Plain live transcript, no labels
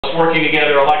us working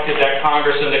together elected that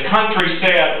Congress, and the country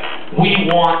said, we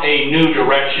want a new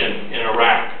direction in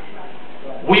Iraq.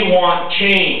 We want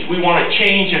change. We want a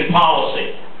change in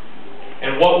policy.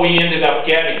 And what we ended up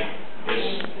getting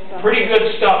is pretty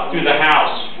good stuff through the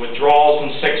House, withdrawals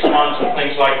in 6 months and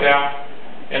things like that.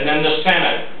 And then the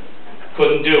Senate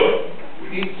couldn't do it.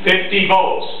 50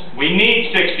 votes. We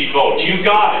need 60 votes. You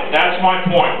got it. That's my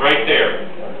point right there.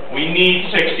 We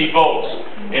need 60 votes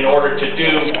in order to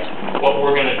do what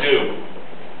we're going to do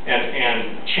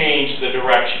and change the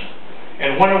direction.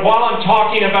 And while I'm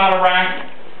talking about Iraq,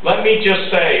 let me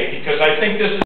just say, because I think this is